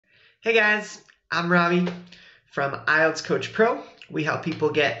Hey guys, I'm Robbie from IELTS Coach Pro. We help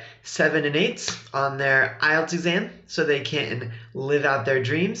people get 7 and 8s on their IELTS exam so they can live out their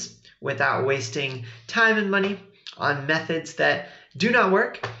dreams without wasting time and money on methods that do not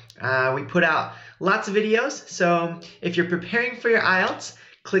work. We put out lots of videos, so if you're preparing for your IELTS,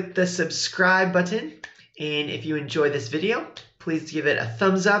 click the subscribe button. And if you enjoy this video, please give it a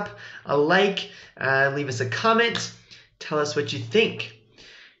thumbs up, a like, leave us a comment, tell us what you think.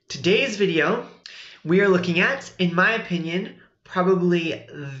 Today's video, we are looking at, in my opinion, probably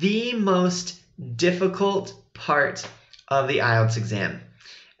the most difficult part of the IELTS exam.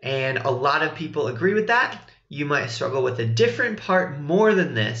 And a lot of people agree with that. You might struggle with a different part more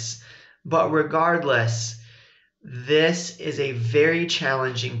than this, but regardless, this is a very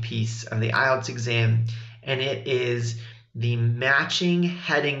challenging piece of the IELTS exam, and it is the matching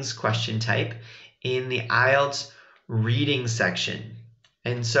headings question type in the IELTS reading section.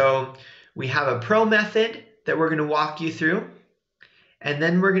 And so we have a pro method that we're going to walk you through, and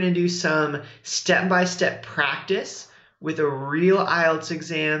then we're going to do some step-by-step practice with a real IELTS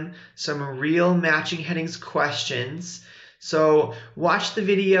exam, some real matching headings questions. So watch the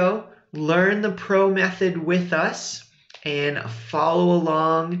video, learn the pro method with us, and follow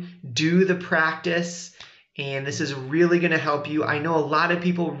along, do the practice, and this is really going to help you. I know a lot of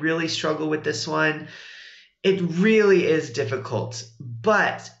people really struggle with this one. It really is difficult,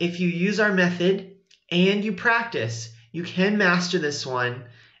 but if you use our method and you practice, you can master this one,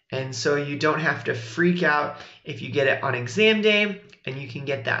 and so you don't have to freak out if you get it on exam day, and you can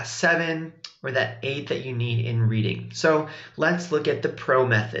get that 7 or that 8 that you need in reading. So let's look at the pro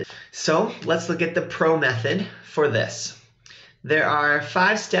method. So let's look at the pro method for this. There are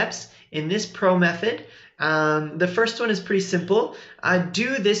 5 steps in this pro method. The first one is pretty simple.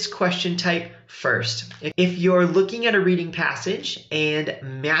 Do this question type first. If you're looking at a reading passage and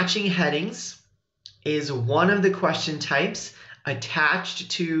matching headings is one of the question types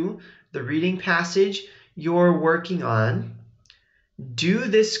attached to the reading passage you're working on, do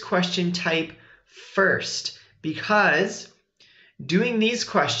this question type first, because doing these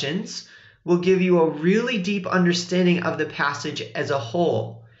questions will give you a really deep understanding of the passage as a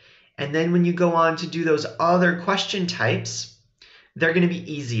whole. And then when you go on to do those other question types, they're going to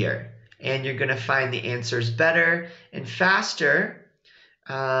be easier, and you're going to find the answers better and faster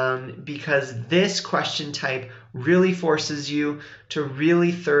because this question type really forces you to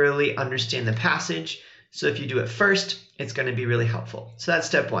really thoroughly understand the passage. So if you do it first, it's going to be really helpful. So that's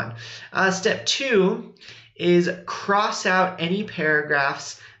step 1. Step 2 is cross out any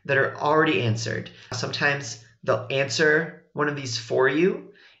paragraphs that are already answered. Sometimes they'll answer one of these for you,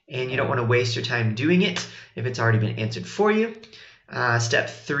 and you don't want to waste your time doing it if it's already been answered for you. Step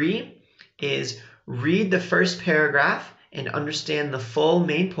 3 is read the first paragraph and understand the full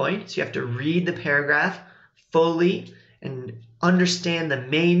main point. So you have to read the paragraph fully and understand the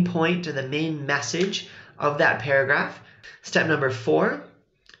main point or the main message of that paragraph. Step number 4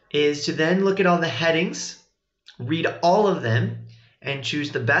 is to then look at all the headings, read all of them, and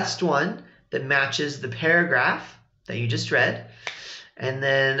choose the best one that matches the paragraph that you just read. And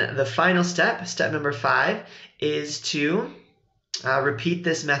then the final step, step number 5, is to repeat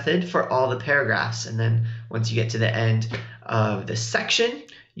this method for all the paragraphs. And then once you get to the end of the section,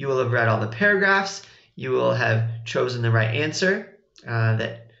 you will have read all the paragraphs. You will have chosen the right answer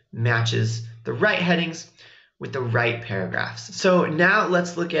that matches the right headings with the right paragraphs. So now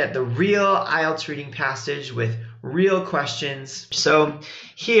let's look at the real IELTS reading passage with real questions. So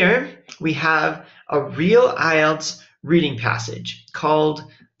here we have a real IELTS reading passage called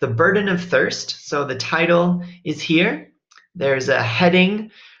The Burden of Thirst. So the title is here. There's a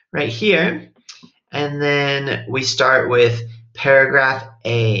heading right here. And then we start with paragraph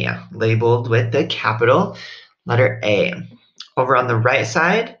A, labeled with the capital letter A. Over on the right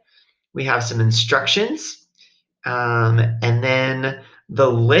side, we have some instructions. And then the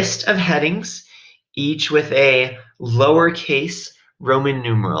list of headings, each with a lowercase Roman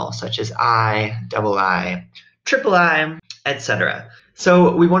numeral, such as I, double I, triple I, etc.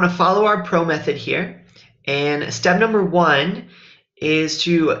 So we want to follow our pro method here. And step number 1 is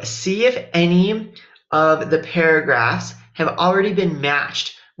to see if any of the paragraphs have already been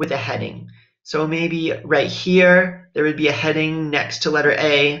matched with a heading. So maybe right here, there would be a heading next to letter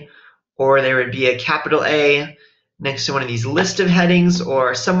A, or there would be a capital A next to one of these list of headings,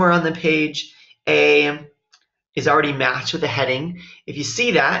 or somewhere on the page, A is already matched with a heading. If you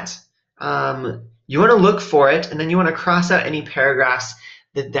see that, you want to look for it, and then you want to cross out any paragraphs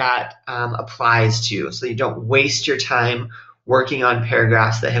that applies to, so you don't waste your time working on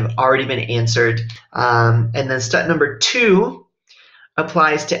paragraphs that have already been answered. And then step number 2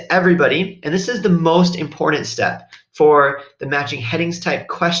 applies to everybody, and this is the most important step for the matching headings type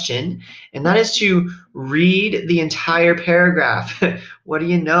question, and that is to read the entire paragraph. What do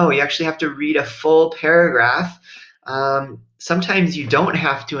you know? You actually have to read a full paragraph. Sometimes you don't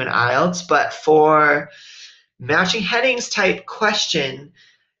have to in IELTS, but for matching headings type question,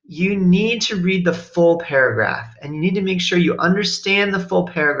 you need to read the full paragraph, and you need to make sure you understand the full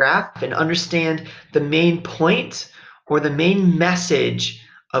paragraph and understand the main point or the main message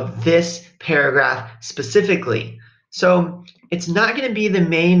of this paragraph specifically. So it's not going to be the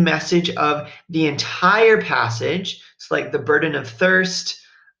main message of the entire passage. It's like the burden of thirst.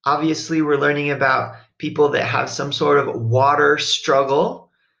 Obviously, we're learning about people that have some sort of water struggle.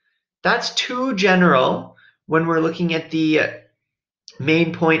 That's too general when we're looking at the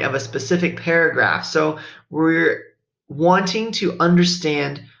main point of a specific paragraph. So we're wanting to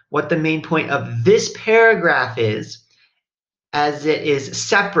understand what the main point of this paragraph is, as it is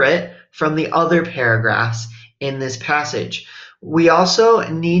separate from the other paragraphs in this passage. We also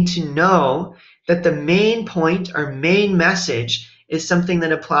need to know that the main point or main message is something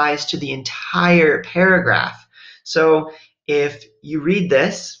that applies to the entire paragraph. So if you read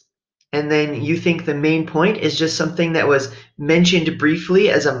this and then you think the main point is just something that was mentioned briefly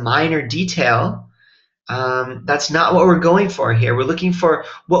as a minor detail, that's not what we're going for here. We're looking for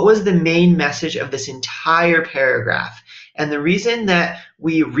what was the main message of this entire paragraph. And the reason that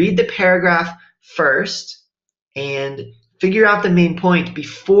we read the paragraph first and figure out the main point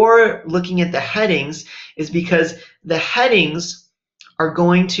before looking at the headings is because the headings are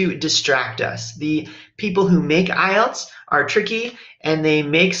going to distract us. The people who make IELTS are tricky, and they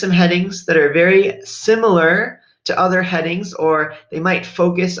make some headings that are very similar to other headings, or they might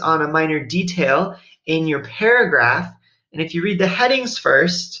focus on a minor detail in your paragraph. And if you read the headings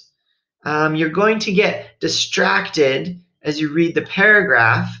first, you're going to get distracted as you read the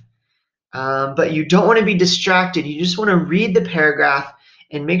paragraph. But you don't want to be distracted. You just want to read the paragraph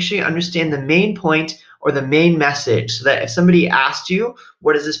and make sure you understand the main point or the main message, so that if somebody asked you,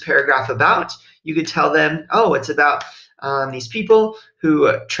 what is this paragraph about? You could tell them, oh, it's about these people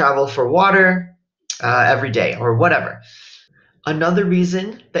who travel for water every day or whatever. Another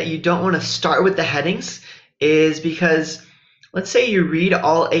reason that you don't want to start with the headings is because let's say you read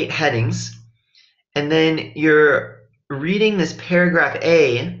all 8 headings and then you're reading this paragraph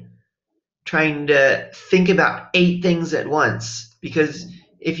A trying to think about 8 things at once, because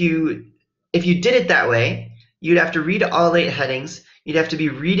if you did it that way, you'd have to read all 8 headings, you'd have to be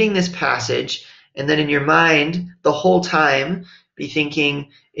reading this passage, and then in your mind the whole time be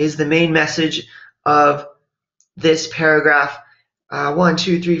thinking, is the main message of this paragraph 1,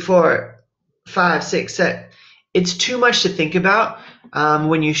 2, 3, 4, 5, 6, 7. It's too much to think about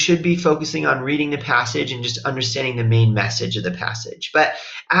when you should be focusing on reading the passage and just understanding the main message of the passage. But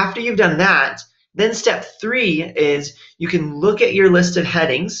after you've done that, then step 3 is you can look at your list of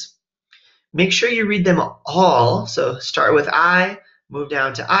headings. Make sure you read them all. So start with I, move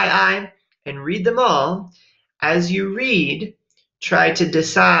down to II, and read them all. As you read, try to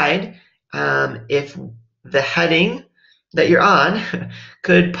decide if the heading that you're on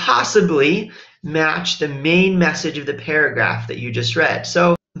could possibly match the main message of the paragraph that you just read.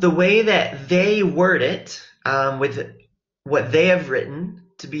 So the way that they word it, with what they have written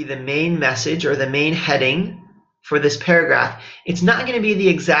to be the main message or the main heading for this paragraph, it's not going to be the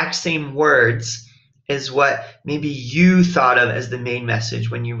exact same words as what maybe you thought of as the main message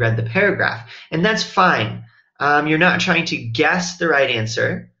when you read the paragraph. And that's fine. You're not trying to guess the right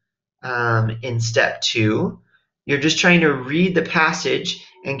answer in step 2. You're just trying to read the passage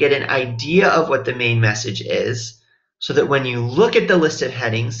and get an idea of what the main message is, so that when you look at the list of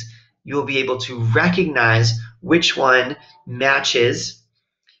headings, you will be able to recognize which one matches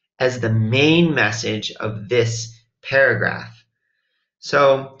as the main message of this paragraph.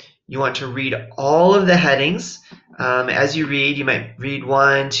 So you want to read all of the headings. As you read, you might read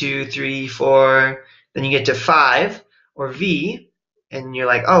 1, 2, 3, 4, then you get to 5 or V, and you're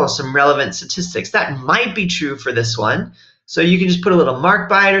like, oh, some relevant statistics. That might be true for this one. So you can just put a little mark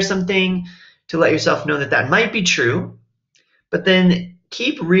by it or something to let yourself know that that might be true. But then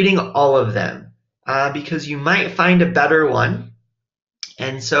keep reading all of them because you might find a better one.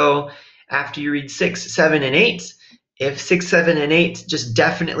 And so after you read 6, 7, and 8, if 6, 7, and 8 just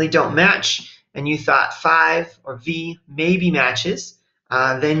definitely don't match, and you thought 5 or V maybe matches,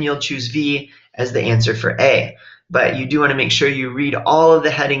 then you'll choose V as the answer for A. But you do want to make sure you read all of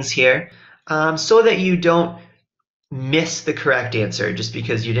the headings here so that you don't miss the correct answer just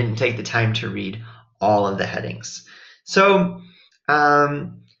because you didn't take the time to read all of the headings. So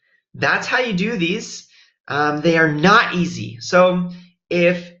that's how you do these. They are not easy. So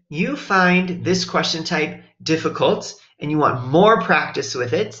if you find this question type difficult and you want more practice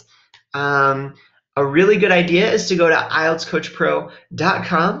with it, a really good idea is to go to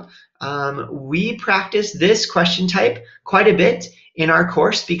IELTSCoachPro.com. We practice this question type quite a bit in our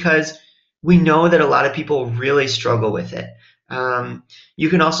course because we know that a lot of people really struggle with it. You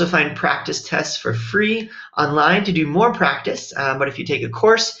can also find practice tests for free online to do more practice, but if you take a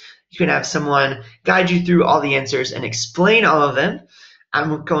course, you can have someone guide you through all the answers and explain all of them.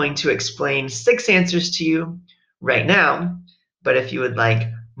 I'm going to explain 6 answers to you right now, but if you would like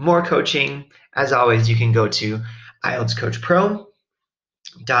more coaching, as always, you can go to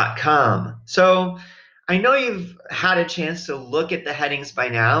IELTSCoachPro.com. So I know you've had a chance to look at the headings by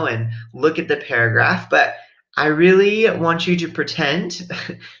now and look at the paragraph, but I really want you to pretend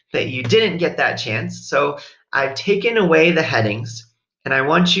that you didn't get that chance. So I've taken away the headings, and I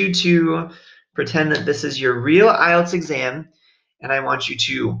want you to pretend that this is your real IELTS exam, and I want you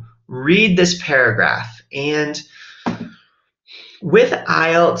to read this paragraph. And with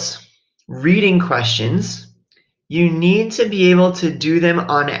IELTS reading questions, you need to be able to do them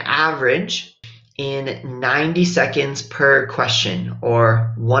on average in 90 seconds per question,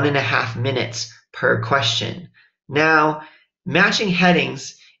 or 1.5 minutes per question. Now, matching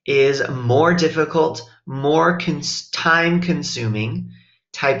headings is more difficult, more time-consuming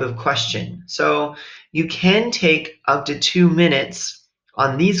type of question. So you can take up to 2 minutes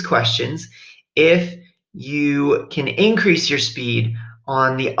on these questions if you can increase your speed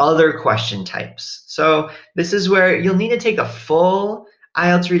on the other question types. So this is where you'll need to take a full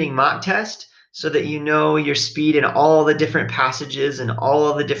IELTS reading mock test so that you know your speed in all the different passages and all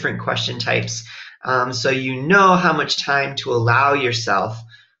of the different question types, so you know how much time to allow yourself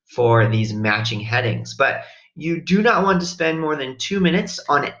for these matching headings. But you do not want to spend more than 2 minutes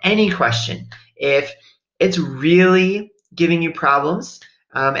on any question. If it's really giving you problems,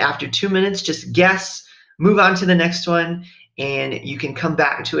 after 2 minutes, just guess, move on to the next one, and you can come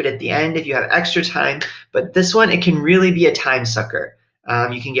back to it at the end if you have extra time. But this one, it can really be a time sucker.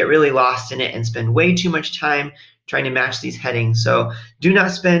 You can get really lost in it and spend way too much time trying to match these headings. So do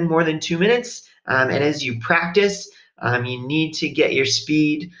not spend more than 2 minutes. And as you practice, you need to get your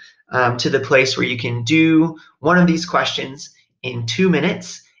speed to the place where you can do one of these questions in 2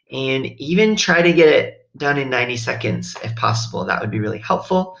 minutes, and even try to get it done in 90 seconds if possible. That would be really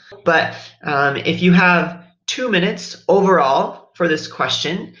helpful. But if you have 2 minutes overall for this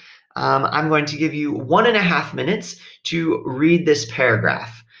question, I'm going to give you 1.5 minutes to read this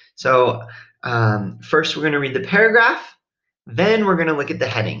paragraph. So first we're going to read the paragraph, then we're going to look at the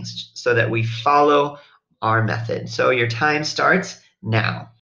headings so that we follow our method. So your time starts now.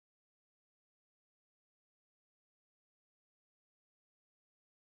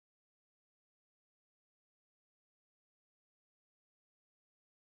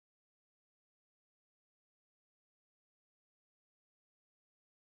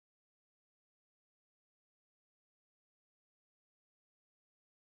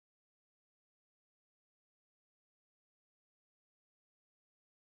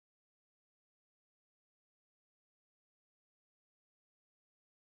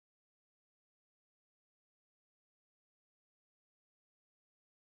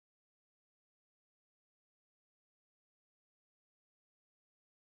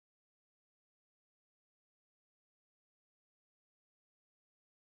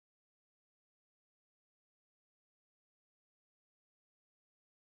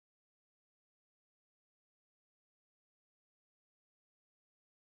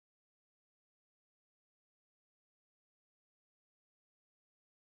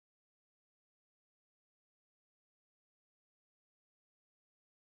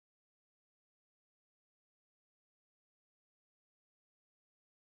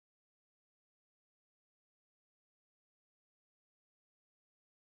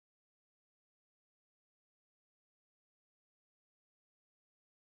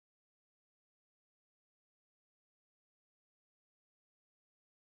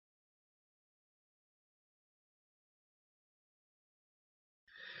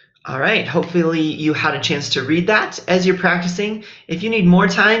 All right, hopefully you had a chance to read that as you're practicing. If you need more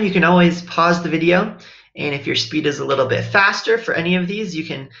time, you can always pause the video. And if your speed is a little bit faster for any of these, you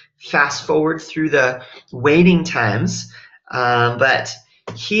can fast forward through the waiting times. But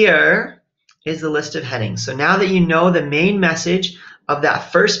here is the list of headings. So now that you know the main message of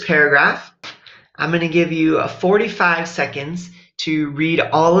that first paragraph, I'm going to give you 45 seconds to read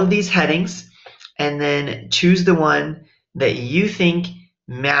all of these headings and then choose the one that you think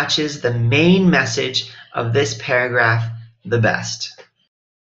matches the main message of this paragraph the best.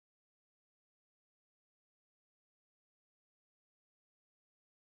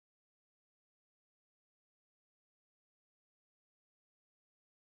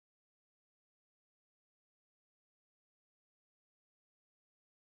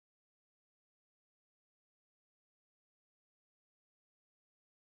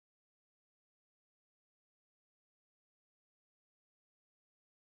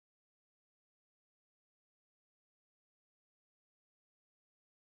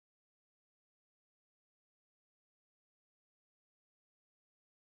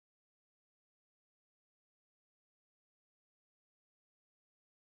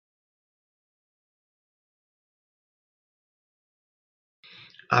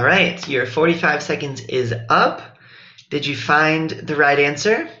 All right, your 45 seconds is up. Did you find the right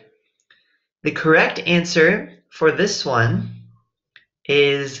answer? The correct answer for this one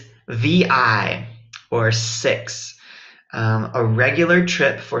is VI, or 6. A regular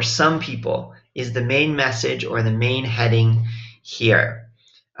trip for some people is the main message or the main heading here.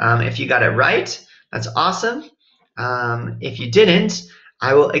 If you got it right, that's awesome. If you didn't,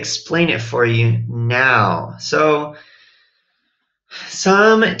 I will explain it for you now. So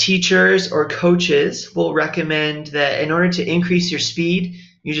some teachers or coaches will recommend that in order to increase your speed,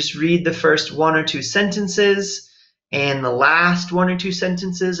 you just read the first 1 or 2 sentences and the last 1 or 2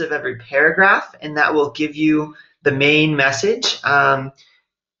 sentences of every paragraph, and that will give you the main message.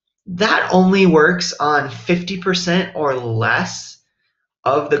 That only works on 50% or less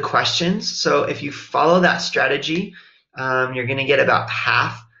of the questions. So if you follow that strategy, you're going to get about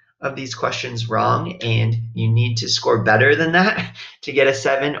half of these questions wrong, and you need to score better than that to get a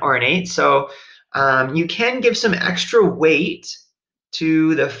 7 or an 8. So you can give some extra weight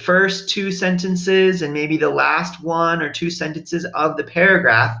to the first 2 sentences and maybe the last 1 or 2 sentences of the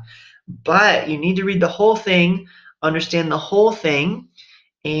paragraph, but you need to read the whole thing, understand the whole thing.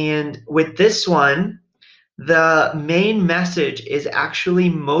 And with this one, the main message is actually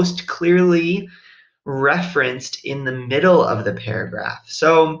most clearly referenced in the middle of the paragraph.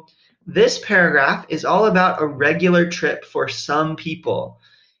 So this paragraph is all about a regular trip for some people.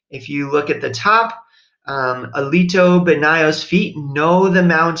 If you look at the top, Alito Benayo's feet know the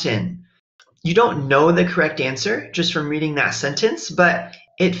mountain. You don't know the correct answer just from reading that sentence, but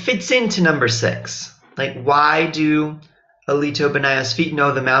it fits into number 6. Like, why do Alito Benayo's feet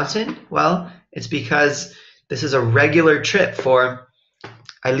know the mountain? Well, it's because this is a regular trip for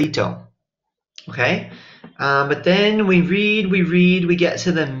Alito. Okay? But then we read, we get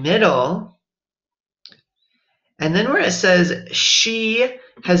to the middle, and then where it says, she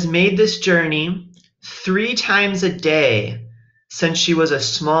has made this journey 3 times a day since she was a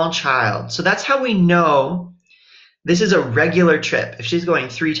small child. So that's how we know this is a regular trip. If she's going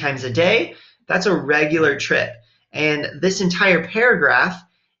 3 times a day, that's a regular trip. And this entire paragraph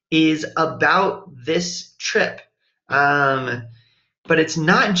is about this trip. But it's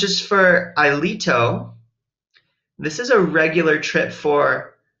not just for Ailito. This is a regular trip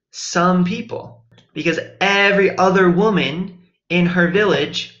for some people because every other woman in her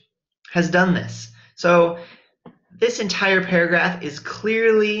village has done this. So this entire paragraph is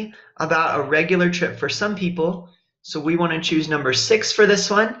clearly about a regular trip for some people. So we want to choose number 6 for this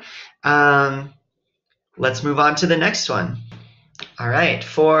one. Let's move on to the next one. All right,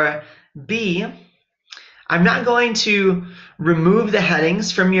 for B, I'm not going to remove the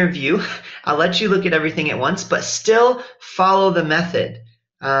headings from your view. I'll let you look at everything at once, but still follow the method.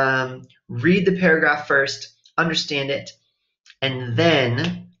 Read the paragraph first, understand it, and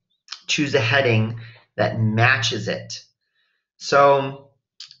then choose a heading that matches it. So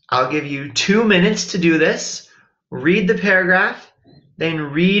I'll give you 2 minutes to do this. Read the paragraph,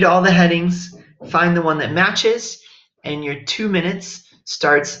 then read all the headings, find the one that matches, and your 2 minutes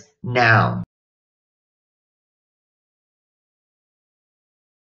starts now.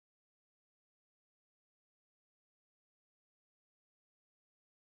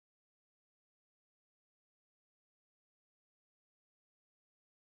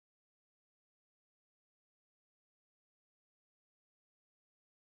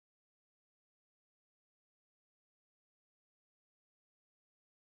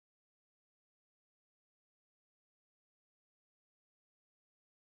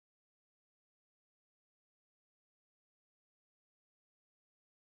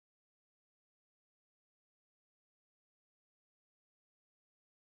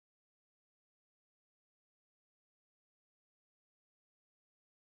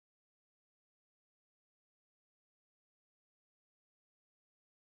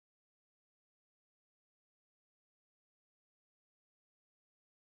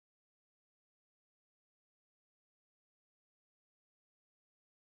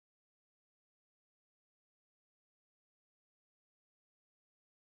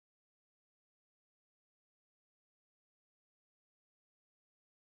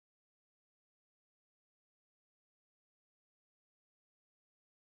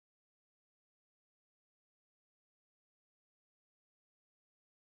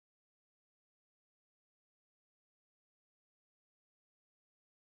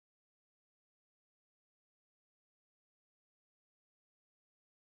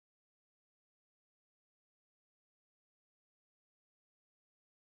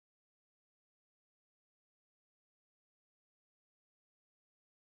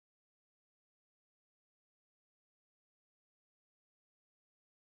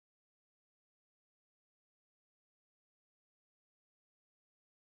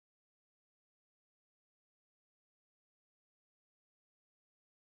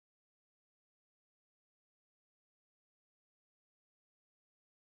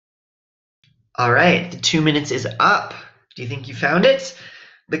 All right, the 2 minutes is up. Do you think you found it?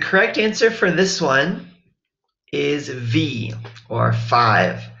 The correct answer for this one is V, or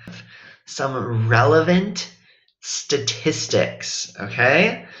 5. Some relevant statistics,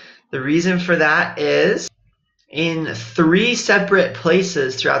 okay? The reason for that is in 3 separate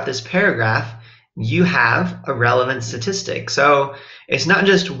places throughout this paragraph, you have a relevant statistic. So it's not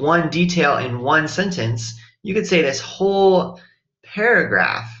just one detail in one sentence. You could say this whole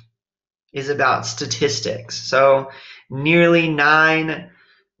paragraph is about statistics. So nearly 9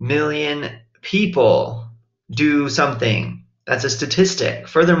 million people do something. That's a statistic.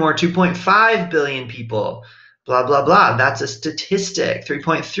 Furthermore, 2.5 billion people, blah, blah, blah. That's a statistic.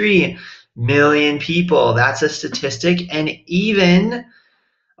 3.3 million people, that's a statistic. And even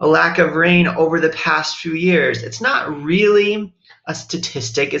a lack of rain over the past few years. It's not really a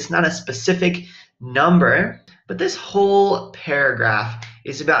statistic, it's not a specific number, but this whole paragraph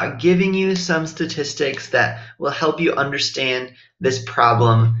is about giving you some statistics that will help you understand this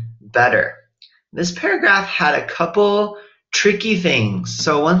problem better. This paragraph had a couple tricky things.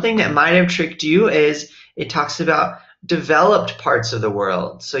 So one thing that might have tricked you is it talks about developed parts of the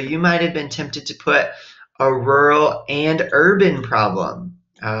world. So you might have been tempted to put a rural and urban problem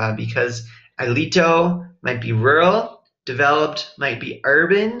because Alito might be rural, developed might be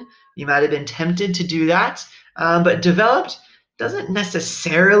urban. You might have been tempted to do that, but developed doesn't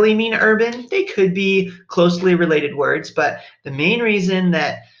necessarily mean urban. They could be closely related words, but the main reason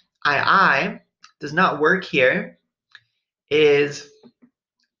that I does not work here is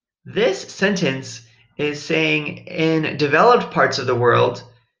this sentence is saying in developed parts of the world,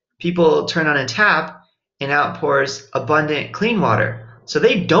 people turn on a tap and out pours abundant clean water. So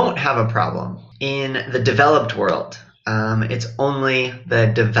they don't have a problem. In the developed world, it's only the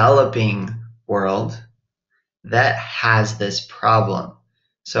developing world that has this problem.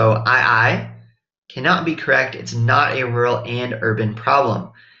 So I cannot be correct. It's not a rural and urban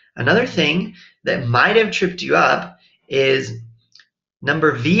problem. Another thing that might have tripped you up is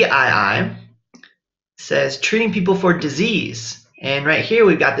number VII says treating people for disease. And right here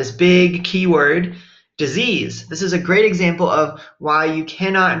we've got this big keyword, disease. This is a great example of why you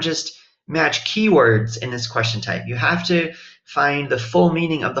cannot just match keywords in this question type. You have to find the full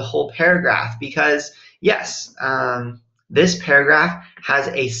meaning of the whole paragraph because, yes, this paragraph has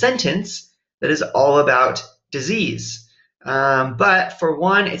a sentence that is all about disease. But for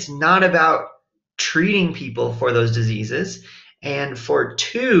one, it's not about treating people for those diseases. And for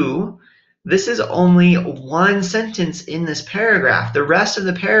two, this is only one sentence in this paragraph. The rest of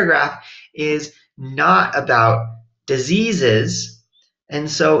the paragraph is not about diseases. And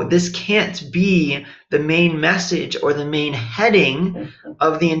so this can't be the main message or the main heading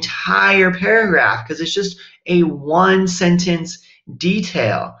of the entire paragraph because it's just a one sentence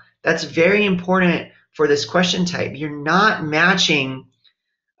detail. That's very important for this question type. You're not matching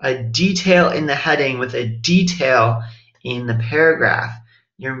a detail in the heading with a detail in the paragraph.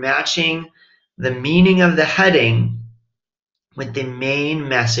 You're matching the meaning of the heading with the main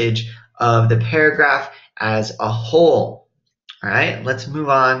message of the paragraph as a whole. All right, let's move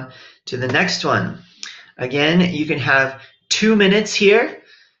on to the next one. Again, you can have 2 minutes here.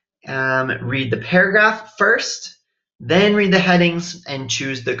 Read the paragraph first, then read the headings and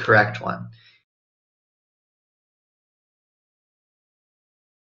choose the correct one.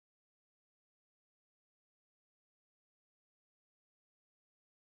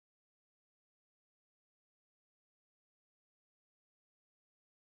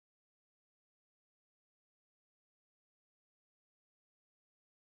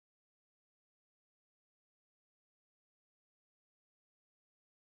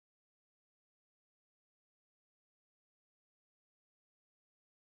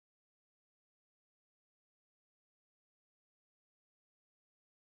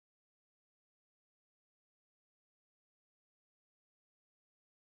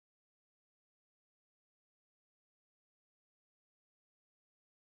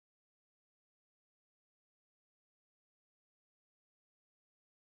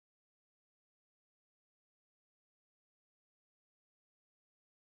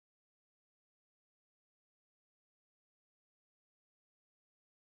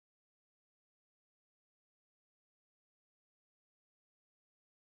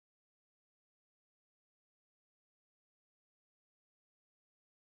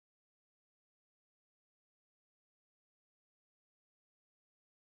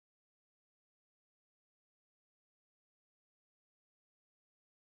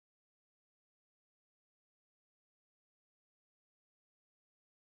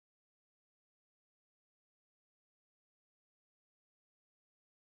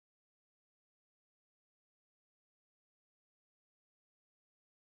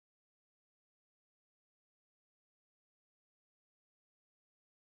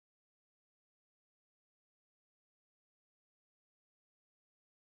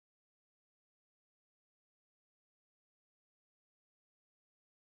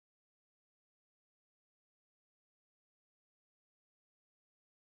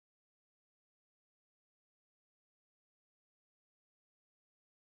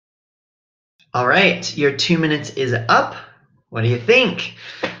 All right, your 2 minutes is up. What do you think?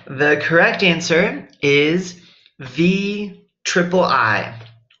 The correct answer is V triple I,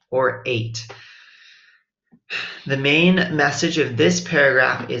 or 8. The main message of this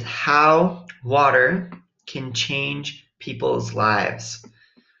paragraph is how water can change people's lives.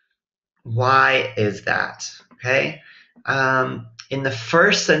 Why is that? Okay. In the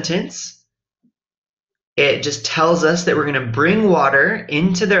first sentence, it just tells us that we're going to bring water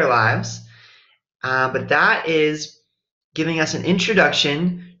into their lives, but that is giving us an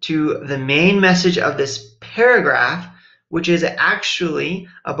introduction to the main message of this paragraph, which is actually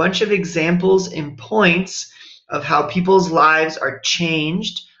a bunch of examples and points of how people's lives are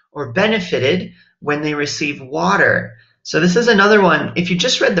changed or benefited when they receive water. So this is another one. If you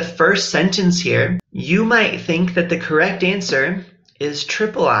just read the first sentence here, you might think that the correct answer is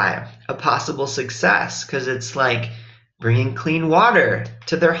triple I, a possible success, because it's like bringing clean water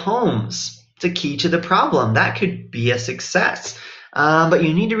to their homes. It's a key to the problem. That could be a success. But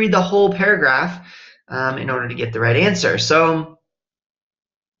you need to read the whole paragraph in order to get the right answer. So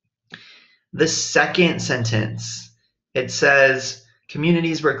the second sentence, it says,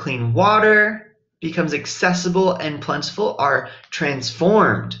 communities where clean water becomes accessible and plentiful are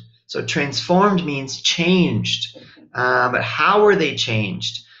transformed. So transformed means changed. But how were they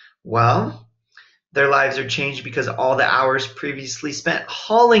changed? Well, their lives are changed because all the hours previously spent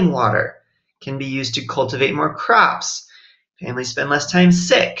hauling water can be used to cultivate more crops. Families spend less time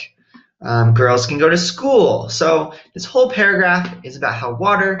sick. Girls can go to school. So this whole paragraph is about how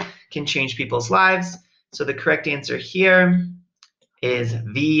water can change people's lives. So the correct answer here is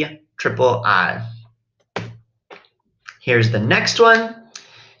V triple I. Here's the next one.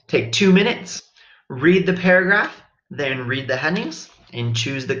 Take 2 minutes, read the paragraph, then read the headings, and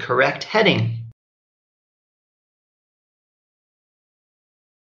choose the correct heading.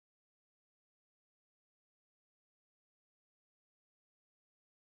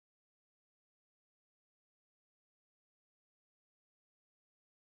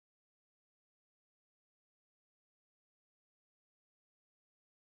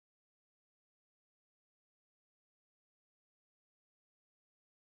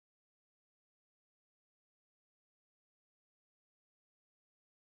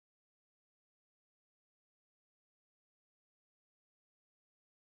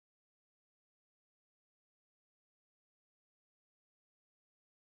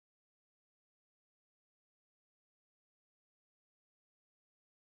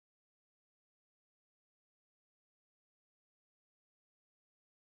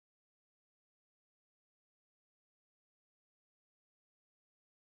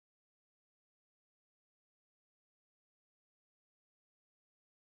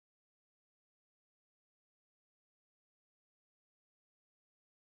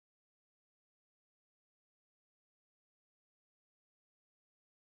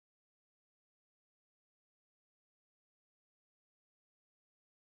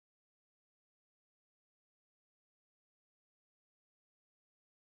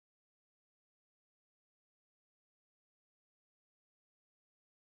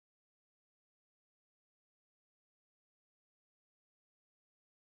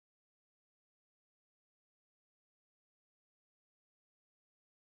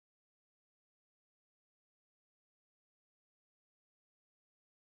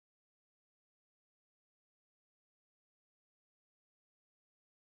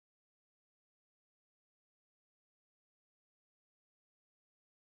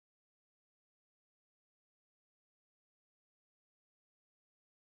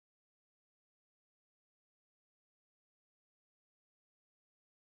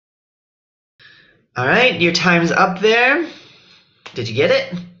 All right, your time's up there. Did you get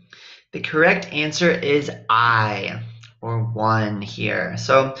it? The correct answer is I, or 1 here.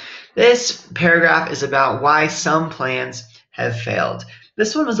 So this paragraph is about why some plans have failed.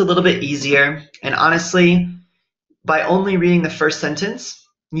 This one was a little bit easier, and honestly, by only reading the first sentence,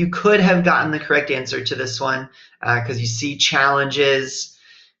 you could have gotten the correct answer to this one because you see challenges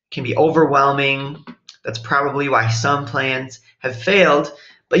can be overwhelming. That's probably why some plans have failed,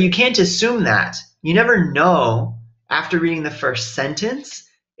 but you can't assume that. You never know after reading the first sentence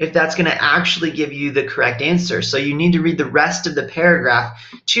if that's going to actually give you the correct answer. So you need to read the rest of the paragraph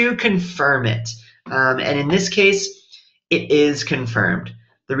to confirm it. And in this case, it is confirmed.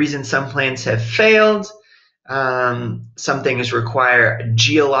 The reason some plans have failed, some things require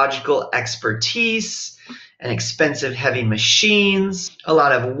geological expertise and expensive heavy machines. A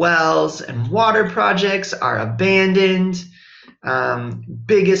lot of wells and water projects are abandoned.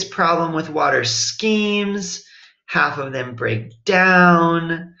 Biggest problem with water schemes, half of them break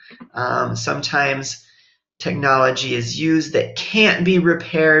down. Sometimes technology is used that can't be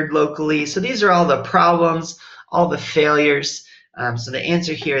repaired locally. So these are all the problems, all the failures. So the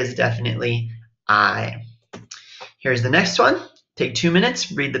answer here is definitely I. Here's the next one. Take 2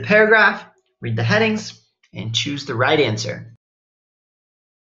 minutes, read the paragraph, read the headings, and choose the right answer.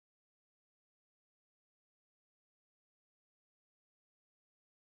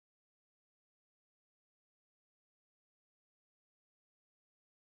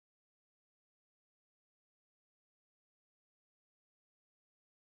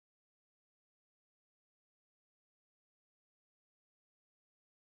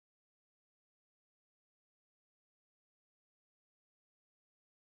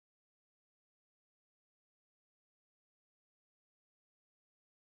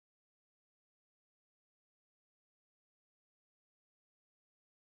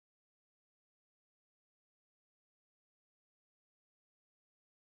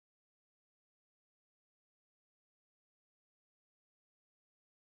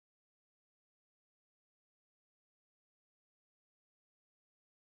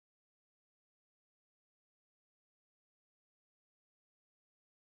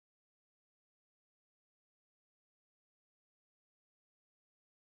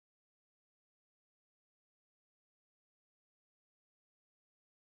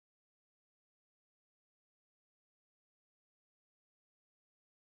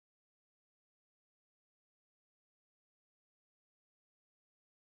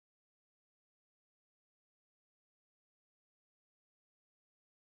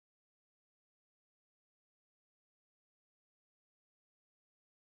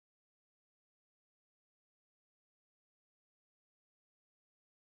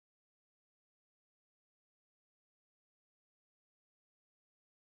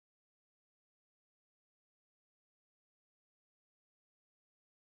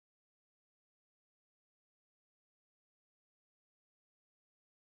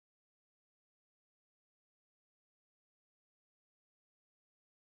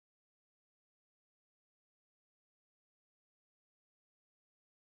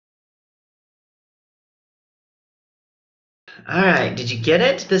 All right, did you get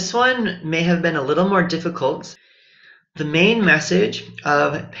it? This one may have been a little more difficult. The main message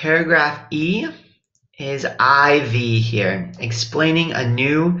of paragraph E is IV here, explaining a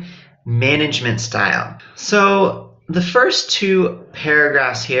new management style. So the first two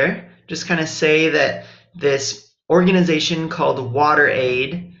paragraphs here just kind of say that this organization called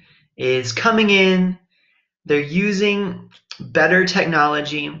WaterAid is coming in, they're using better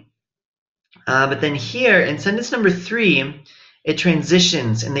technology, but then here in sentence number 3, it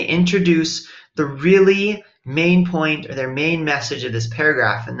transitions and they introduce the really main point or their main message of this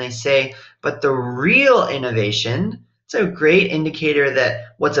paragraph. And they say, but the real innovation, it's a great indicator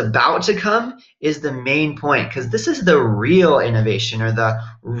that what's about to come is the main point, because this is the real innovation or the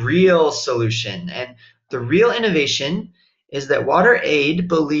real solution. And the real innovation is that WaterAid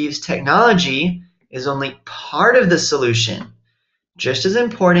believes technology is only part of the solution. Just as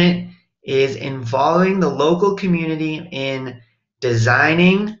important is involving the local community in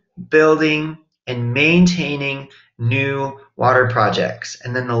designing, building, and maintaining new water projects.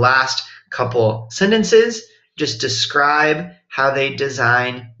 And then the last couple sentences just describe how they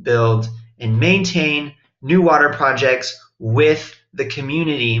design, build, and maintain new water projects with the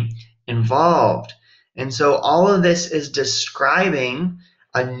community involved. And so all of this is describing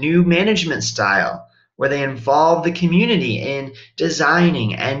a new management style where they involve the community in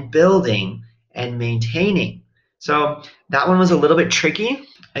designing and building and maintaining. So that one was a little bit tricky.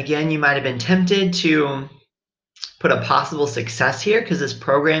 Again, you might have been tempted to put a possible success here because this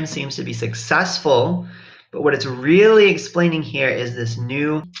program seems to be successful. But what it's really explaining here is this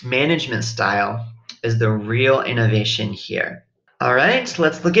new management style is the real innovation here. All right,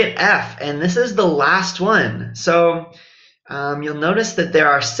 let's look at F. And this is the last one. So you'll notice that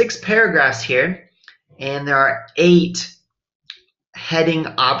there are 6 paragraphs here. And there are 8 heading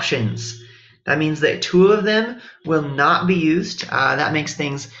options. That means that 2 of them will not be used. That makes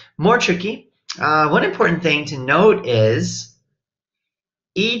things more tricky. One important thing to note is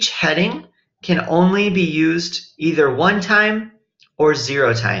each heading can only be used either 1 time or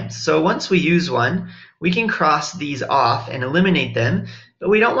 0 times. So once we use one, we can cross these off and eliminate them, but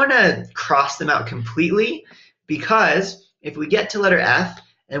we don't want to cross them out completely, because if we get to letter F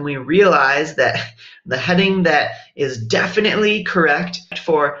and we realize that the heading that is definitely correct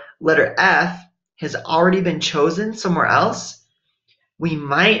for letter F has already been chosen somewhere else, we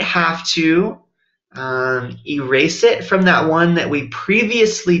might have to erase it from that one that we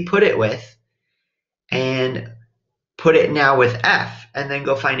previously put it with and put it now with F, and then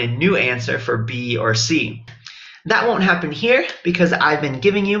go find a new answer for B or C. That won't happen here because I've been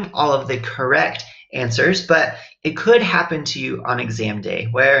giving you all of the correct answers, but it could happen to you on exam day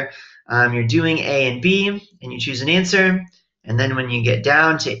where you're doing A and B and you choose an answer, and then when you get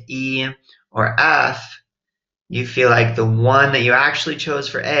down to E or F, you feel like the one that you actually chose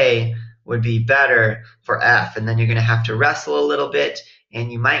for A would be better for F, and then you're going to have to wrestle a little bit,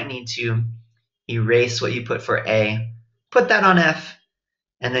 and you might need to erase what you put for A, put that on F,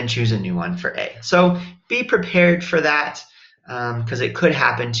 and then choose a new one for A. So be prepared for that because it could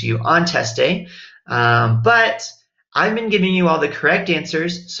happen to you on test day. But I've been giving you all the correct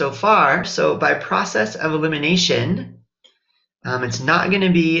answers so far. So by process of elimination, it's not going to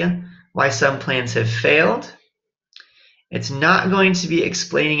be why some plans have failed. It's not going to be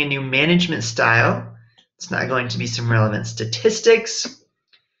explaining a new management style. It's not going to be some relevant statistics.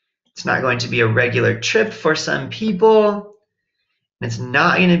 It's not going to be a regular trip for some people. And it's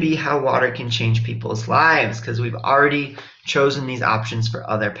not going to be how water can change people's lives because we've already chosen these options for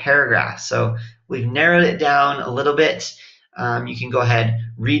other paragraphs. So we've narrowed it down a little bit. You can go ahead,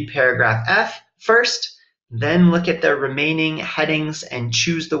 read paragraph F first, then look at the remaining headings and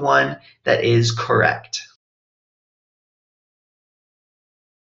choose the one that is correct.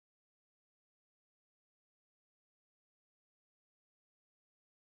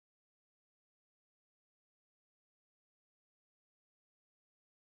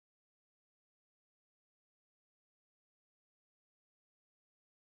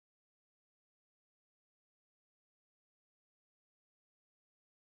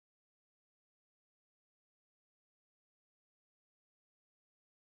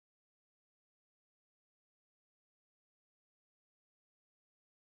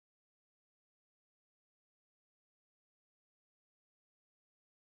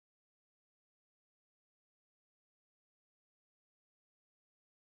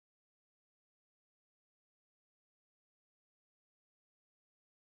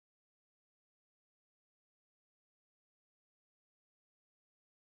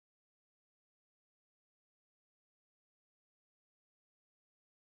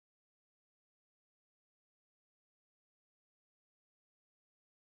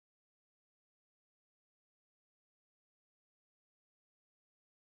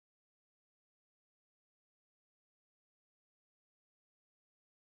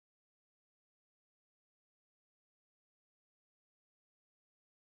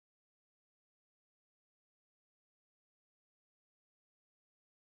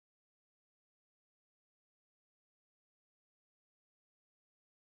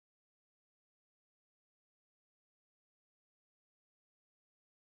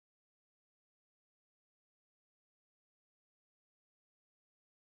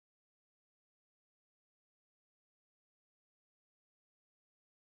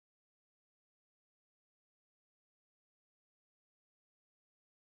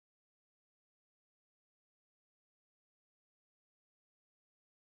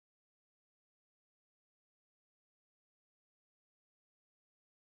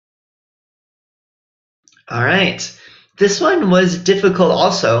 All right. This one was difficult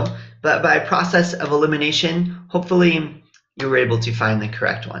also, but by process of elimination, hopefully you were able to find the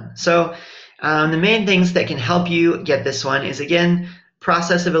correct one. So the main things that can help you get this one is, again,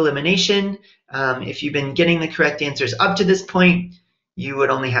 process of elimination. If you've been getting the correct answers up to this point, you would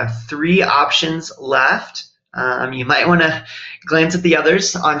only have 3 options left. You might want to glance at the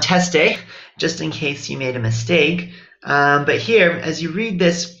others on test day, just in case you made a mistake. But here, as you read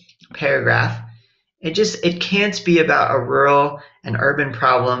this paragraph, it can't be about a rural and urban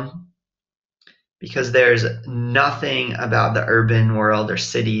problem because there's nothing about the urban world or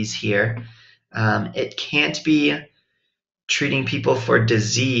cities here. It can't be treating people for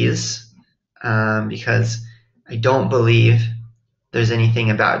disease because I don't believe there's anything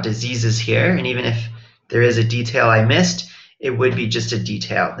about diseases here. And even if there is a detail I missed, it would be just a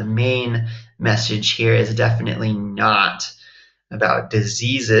detail. The main message here is definitely not about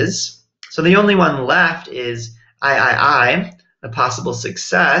diseases. So the only one left is I, a possible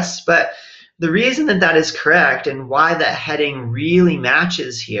success. But the reason that that is correct and why that heading really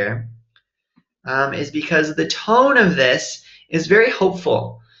matches here is because the tone of this is very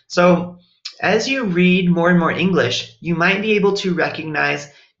hopeful. So as you read more and more English, you might be able to recognize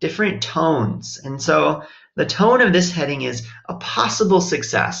different tones. And so the tone of this heading is a possible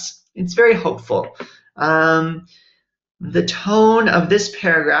success. It's very hopeful. The tone of this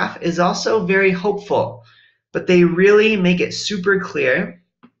paragraph is also very hopeful, but they really make it super clear.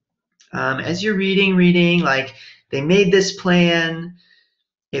 As you're reading, like they made this plan,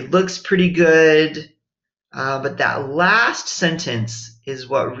 it looks pretty good. But that last sentence is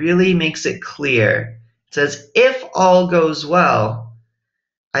what really makes it clear. It says, if all goes well,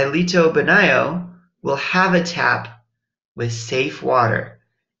 Ailito Benayo will have a tap with safe water.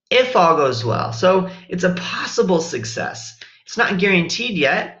 If all goes well. So it's a possible success. It's not guaranteed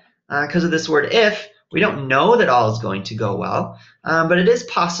yet because of this word if. We don't know that all is going to go well, but it is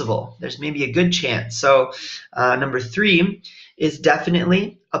possible. There's maybe a good chance. So number 3 is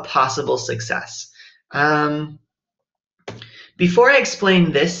definitely a possible success. Before I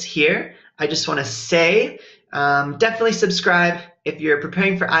explain this here, I just want to say definitely subscribe if you're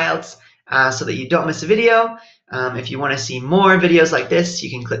preparing for IELTS so that you don't miss a video. If you want to see more videos like this, you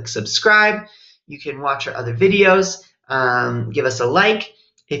can click subscribe. You can watch our other videos. Give us a like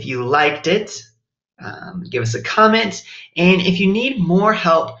if you liked it. Give us a comment. And if you need more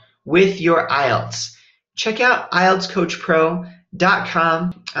help with your IELTS, check out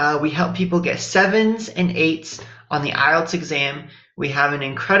IELTSCoachPro.com. We help people get 7s and 8s on the IELTS exam. We have an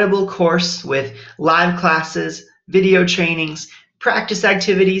incredible course with live classes, video trainings, practice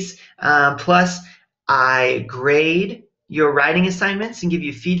activities, plus I grade your writing assignments and give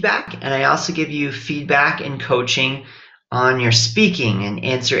you feedback, and I also give you feedback and coaching on your speaking and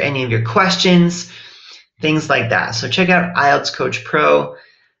answer any of your questions, things like that. So check out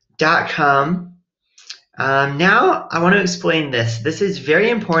IELTSCoachPro.com. Now I want to explain this. This is very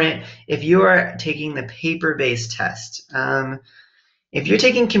important if you are taking the paper-based test. If you're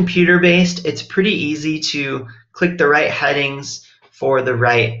taking computer-based, it's pretty easy to click the right headings for the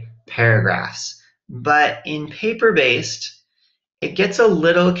right paragraphs. But in paper-based, it gets a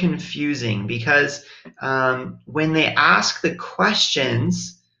little confusing because when they ask the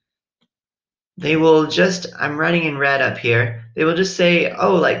questions, they will just, I'm writing in red up here, they will just say,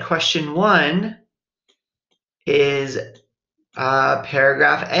 oh, like question 1 is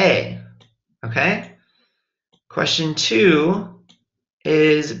paragraph A, okay? Question 2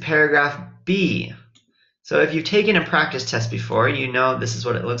 is paragraph B. So if you've taken a practice test before, you know this is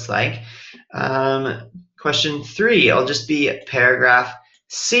what it looks like. Question 3 will just be paragraph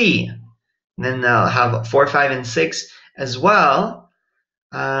C. And then they'll have 4, 5, and 6 as well.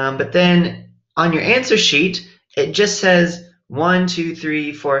 But then on your answer sheet, it just says 1, 2,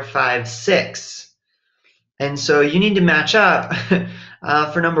 3, 4, 5, 6. And so you need to match up.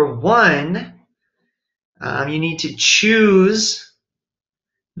 For number 1, you need to choose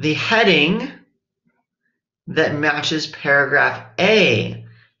the heading that matches paragraph A,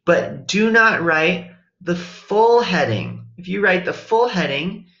 but do not write the full heading. If you write the full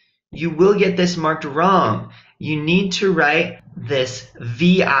heading, you will get this marked wrong. You need to write this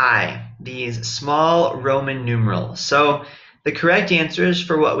VI, these small Roman numerals. So the correct answers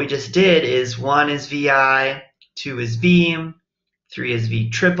for what we just did is 1 is VI, 2 is V, 3 is V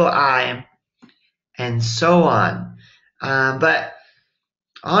triple I, and so on. But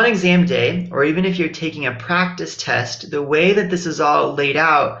on exam day, or even if you're taking a practice test, the way that this is all laid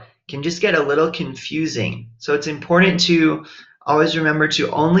out can just get a little confusing. So it's important to always remember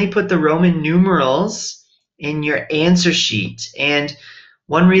to only put the Roman numerals in your answer sheet. And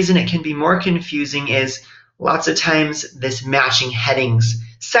one reason it can be more confusing is lots of times this matching headings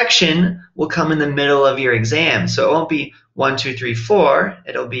section will come in the middle of your exam. So it won't be 1, 2, 3, 4.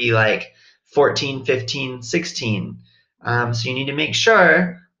 It'll be like 14, 15, 16. So you need to make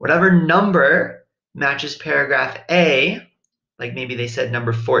sure whatever number matches paragraph A, like maybe they said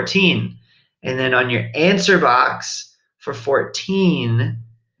number 14, and then on your answer box for 14,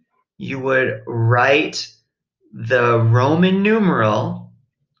 you would write the Roman numeral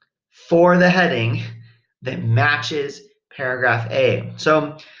for the heading that matches paragraph A.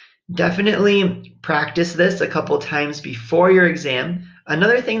 So definitely practice this a couple times before your exam.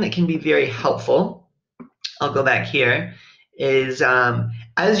 Another thing that can be very helpful, I'll go back here, is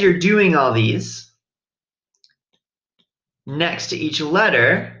as you're doing all these, next to each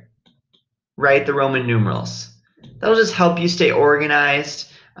letter, write the Roman numerals. That'll just help you stay organized.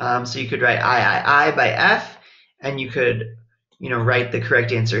 So you could write I by F, and you could, write the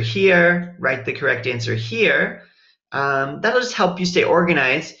correct answer here, write the correct answer here. That'll just help you stay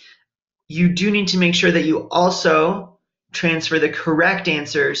organized. You do need to make sure that you also transfer the correct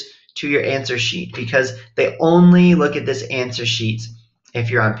answers to your answer sheet, because they only look at this answer sheet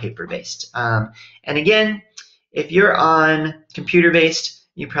if you're on paper-based. And again, if you're on computer-based,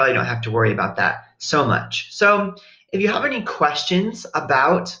 you probably don't have to worry about that so much. So if you have any questions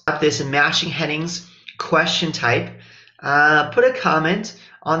about this matching headings question type, put a comment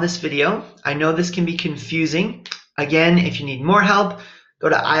on this video. I know this can be confusing. Again, if you need more help, go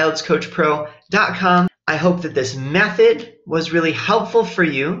to IELTSCoachPro.com. I hope that this method was really helpful for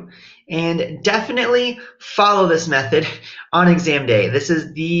you. And definitely follow this method on exam day. This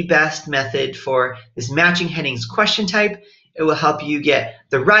is the best method for this matching headings question type. It will help you get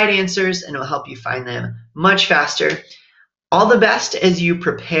the right answers and it will help you find them much faster. All the best as you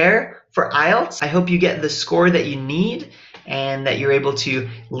prepare for IELTS. I hope you get the score that you need and that you're able to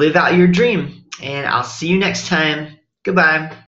live out your dream. And I'll see you next time. Goodbye.